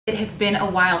It has been a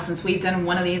while since we've done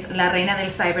one of these La Reina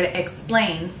del Cyber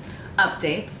Explains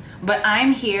updates, but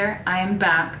I'm here, I am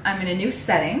back. I'm in a new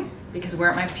setting because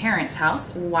we're at my parents' house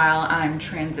while I'm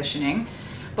transitioning.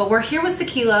 But we're here with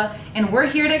tequila and we're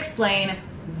here to explain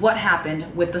what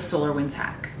happened with the Solarwinds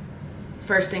hack.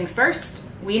 First things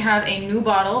first, we have a new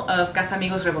bottle of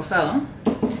Casamigos Reposado.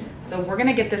 So we're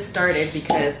gonna get this started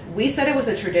because we said it was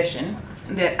a tradition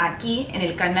that aquí en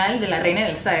el canal de la Reina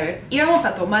del Cyber íbamos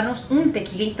a tomarnos un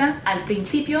tequilita al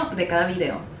principio de cada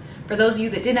video. For those of you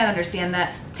that did not understand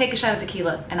that, take a shot of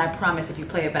tequila and I promise if you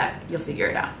play it back, you'll figure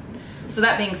it out. So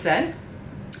that being said,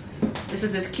 this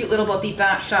is this cute little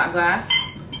botita shot glass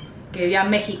que ya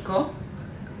Mexico.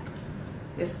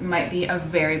 This might be a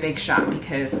very big shot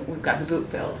because we've got the boot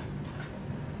filled.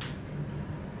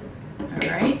 All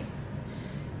right.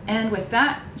 And with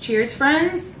that, cheers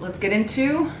friends. Let's get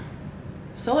into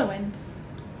Solarwinds.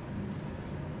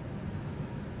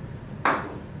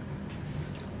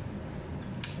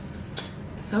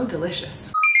 So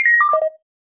delicious.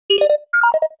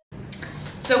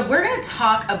 So we're going to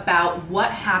talk about what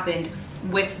happened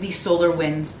with the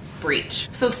Solarwinds breach.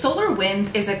 So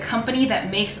Solarwinds is a company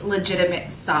that makes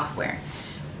legitimate software.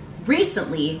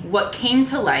 Recently, what came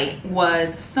to light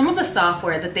was some of the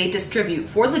software that they distribute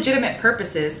for legitimate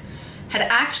purposes had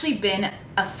actually been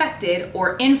affected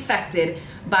or infected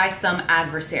by some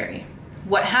adversary.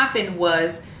 What happened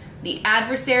was the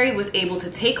adversary was able to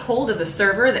take hold of the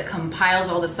server that compiles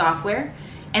all the software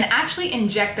and actually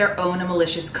inject their own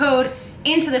malicious code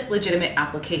into this legitimate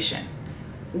application.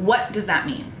 What does that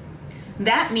mean?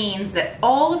 That means that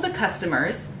all of the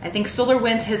customers, I think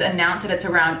SolarWinds has announced that it's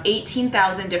around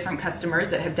 18,000 different customers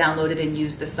that have downloaded and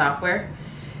used this software,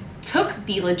 took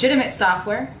the legitimate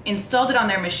software, installed it on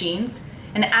their machines,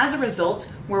 and as a result,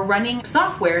 were running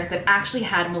software that actually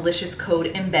had malicious code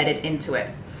embedded into it.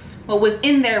 What was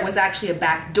in there was actually a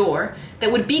back door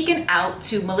that would beacon out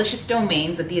to malicious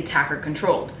domains that the attacker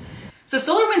controlled. So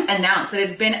SolarWinds announced that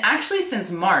it's been actually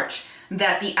since March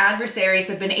that the adversaries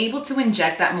have been able to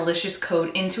inject that malicious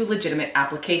code into legitimate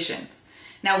applications.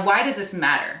 Now, why does this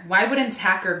matter? Why would an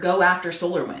attacker go after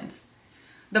SolarWinds?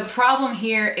 The problem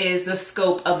here is the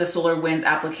scope of the SolarWinds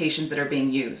applications that are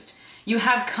being used. You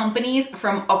have companies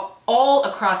from all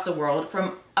across the world,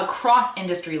 from across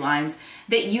industry lines,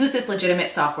 that use this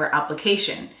legitimate software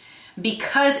application.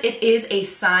 Because it is a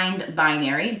signed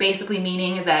binary, basically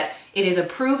meaning that it is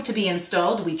approved to be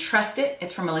installed, we trust it,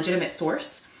 it's from a legitimate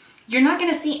source, you're not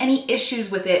going to see any issues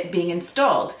with it being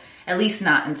installed, at least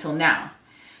not until now.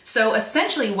 So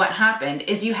essentially what happened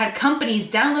is you had companies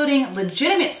downloading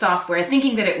legitimate software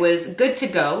thinking that it was good to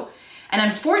go, and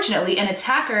unfortunately an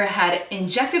attacker had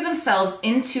injected themselves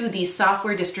into the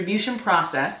software distribution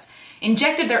process,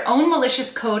 injected their own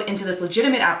malicious code into this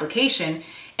legitimate application,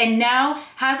 and now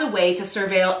has a way to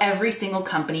surveil every single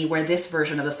company where this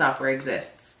version of the software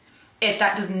exists. If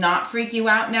that does not freak you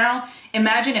out now,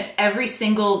 imagine if every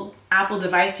single Apple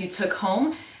device you took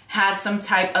home had some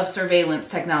type of surveillance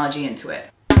technology into it.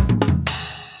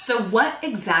 So what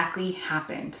exactly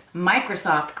happened?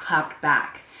 Microsoft clapped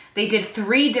back. They did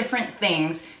 3 different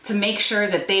things to make sure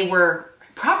that they were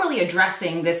properly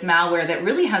addressing this malware that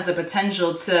really has the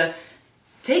potential to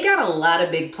take out a lot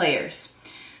of big players.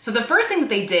 So the first thing that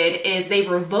they did is they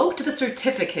revoked the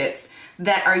certificates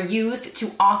that are used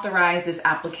to authorize this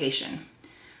application.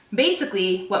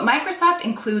 Basically, what Microsoft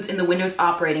includes in the Windows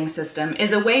operating system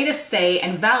is a way to say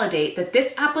and validate that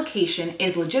this application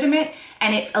is legitimate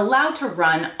and it's allowed to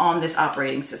run on this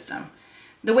operating system.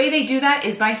 The way they do that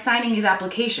is by signing these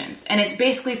applications, and it's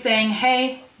basically saying,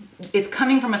 hey, it's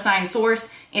coming from a signed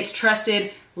source, it's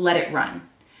trusted, let it run.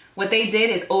 What they did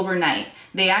is overnight,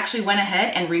 they actually went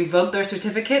ahead and revoked their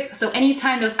certificates, so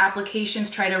anytime those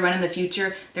applications try to run in the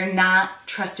future, they're not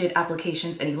trusted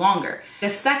applications any longer. The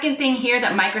second thing here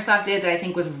that Microsoft did that I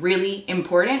think was really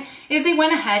important is they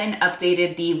went ahead and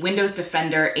updated the Windows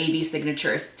Defender AV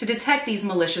signatures to detect these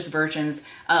malicious versions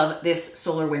of this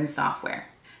SolarWinds software.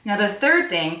 Now the third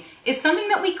thing is something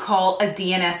that we call a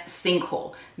DNS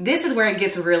sinkhole. This is where it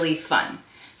gets really fun.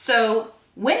 So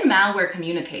when malware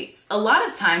communicates, a lot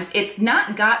of times it's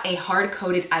not got a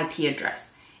hard-coded IP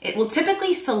address. It will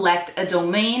typically select a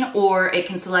domain, or it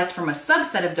can select from a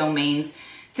subset of domains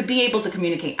to be able to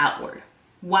communicate outward.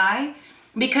 Why?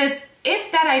 Because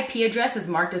if that IP address is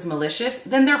marked as malicious,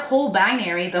 then their whole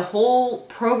binary, the whole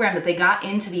program that they got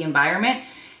into the environment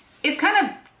is kind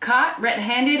of caught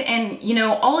red-handed, and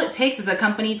all it takes is a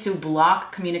company to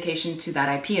block communication to that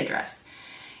IP address.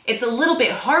 It's a little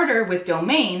bit harder with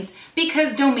domains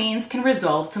because domains can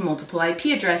resolve to multiple IP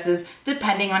addresses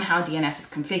depending on how DNS is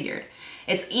configured.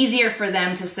 It's easier for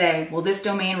them to say, well, this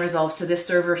domain resolves to this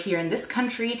server here in this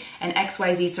country and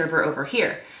XYZ server over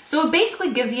here. So it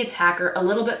basically gives the attacker a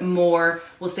little bit more,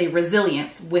 we'll say,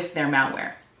 resilience with their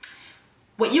malware.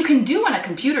 What you can do on a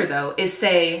computer, though, is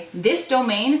say, this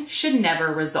domain should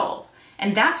never resolve.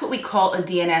 And that's what we call a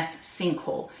DNS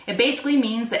sinkhole. It basically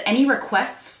means that any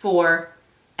requests for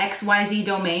XYZ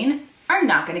domain are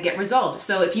not going to get resolved.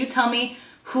 So if you tell me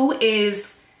who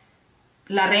is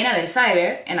La Reina del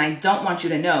Cyber, and I don't want you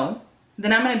to know,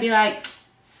 then I'm going to be like,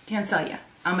 can't tell you.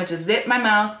 I'm going to just zip my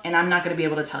mouth and I'm not going to be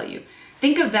able to tell you.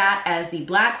 Think of that as the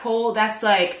black hole. That's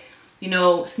like, you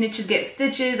know, snitches get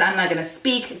stitches. I'm not going to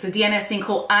speak. It's a DNS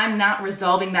sinkhole. I'm not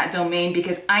resolving that domain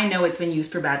because I know it's been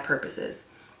used for bad purposes.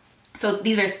 So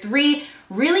these are three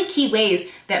really key ways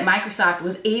that Microsoft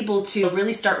was able to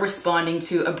really start responding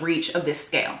to a breach of this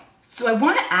scale. So I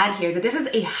want to add here that this is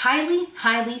a highly,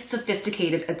 highly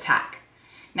sophisticated attack.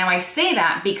 Now I say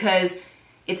that because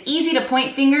it's easy to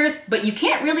point fingers, but you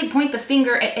can't really point the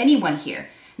finger at anyone here.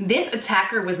 This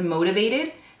attacker was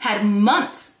motivated, had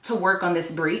months to work on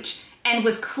this breach, and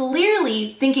was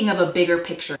clearly thinking of a bigger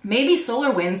picture. Maybe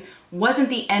SolarWinds wasn't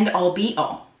the end-all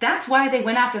be-all. That's why they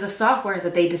went after the software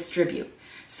that they distribute.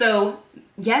 So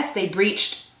yes, they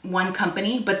breached one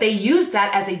company, but they used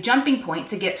that as a jumping point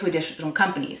to get to additional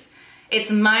companies. It's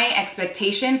my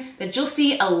expectation that you'll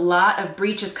see a lot of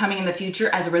breaches coming in the future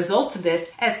as a result of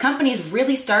this, as companies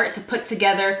really start to put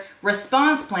together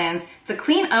response plans to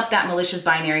clean up that malicious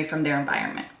binary from their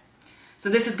environment. So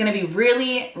this is going to be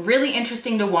really, really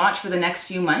interesting to watch for the next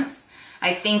few months.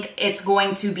 I think it's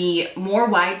going to be more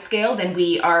wide scale than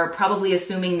we are probably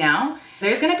assuming now.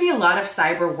 There's going to be a lot of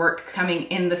cyber work coming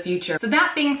in the future. So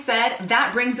that being said,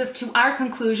 that brings us to our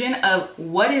conclusion of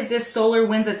what is this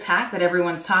SolarWinds attack that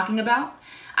everyone's talking about.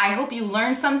 I hope you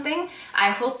learned something. I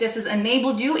hope this has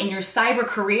enabled you in your cyber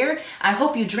career. I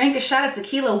hope you drank a shot of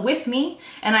tequila with me,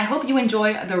 and I hope you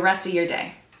enjoy the rest of your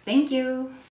day. Thank you.